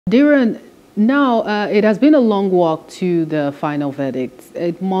Diran, now it has been a long walk to the final verdict.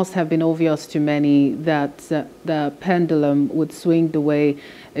 It must have been obvious to many that the pendulum would swing the way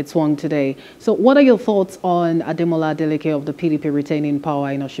it swung today. So what are your thoughts on Ademola Adeleke of the PDP retaining power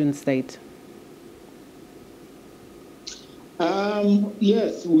in Osun State?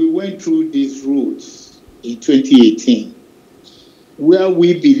 Yes, we went through these routes in 2018, where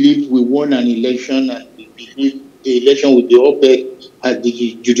we believed we won an election and we believed the election would be upheld at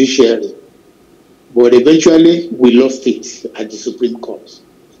the judiciary. But eventually, we lost it at the Supreme Court.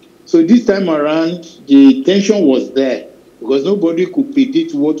 So this time around, the tension was there because nobody could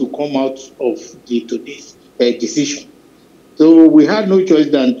predict what would come out of today's decision. So we had no choice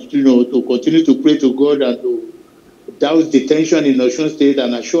than to continue to pray to God and to douse the tension in Osun State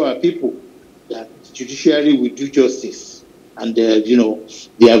and assure our people that the judiciary will do justice and their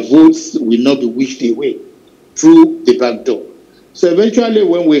votes will not be wished away through the back door. So eventually,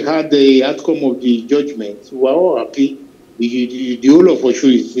 when we had the outcome of the judgment, we were all happy. The whole of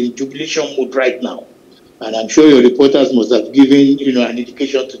Osun is in jubilation mode right now. And I'm sure your reporters must have given an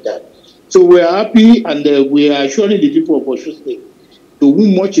indication to that. So we are happy, and we are assuring the people of Osun State, to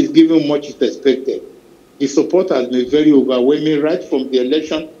whom much is given, much is expected. The support has been very overwhelming right from the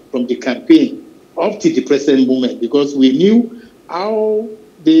election, from the campaign, up to the present moment, because we knew how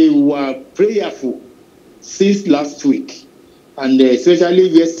they were prayerful since last week. And especially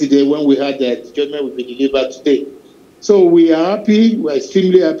yesterday when we had the judgment will be delivered today. So we are happy, we are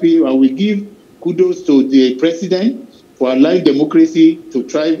extremely happy, and we give kudos to the president for allowing democracy to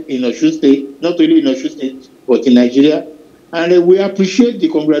thrive in Osun State, not only in Osun State, but in Nigeria. And we appreciate the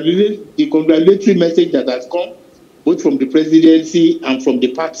congratulatory message that has come, both from the presidency and from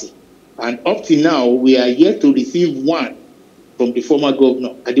the party. And up to now, we are yet to receive one from the former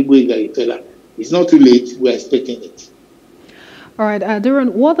governor, Ademola. It's not too late, we are expecting it. All right,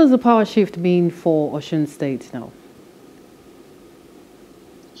 Diran, what does the power shift mean for Osun State now?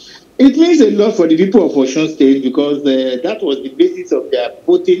 It means a lot for the people of Osun State because that was the basis of their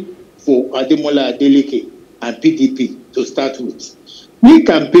voting for Ademola Adeleke and PDP to start with. We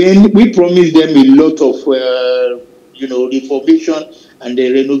campaigned, we promised them a lot of, reformation and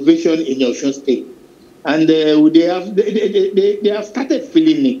renovation in Osun State. And they have started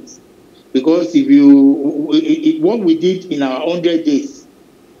feeling it. Because what we did in our 100 days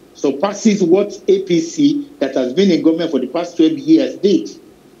surpasses what APC that has been in government for the past 12 years did.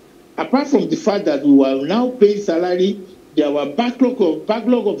 Apart from the fact that we were now paying salary, there were backlog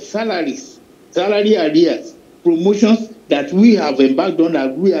of salary arrears, promotions that we have embarked on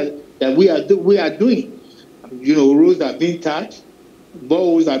that we are doing. Roads are being touched,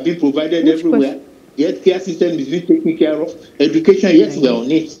 boreholes are being provided everywhere. The healthcare system is being taken care of. Education, yes, we are on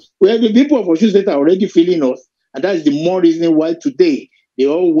it. Well, the people of Osun State are already feeling us, and that's the more reason why today they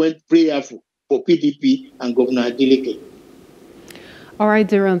all went prayerful for PDP and Governor Adeleke. All right,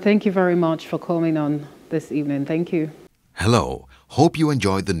 Diran, thank you very much for coming on this evening. Thank you. Hello. Hope you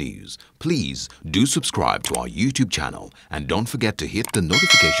enjoyed the news. Please do subscribe to our YouTube channel and don't forget to hit the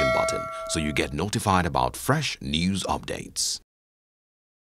notification button so you get notified about fresh news updates.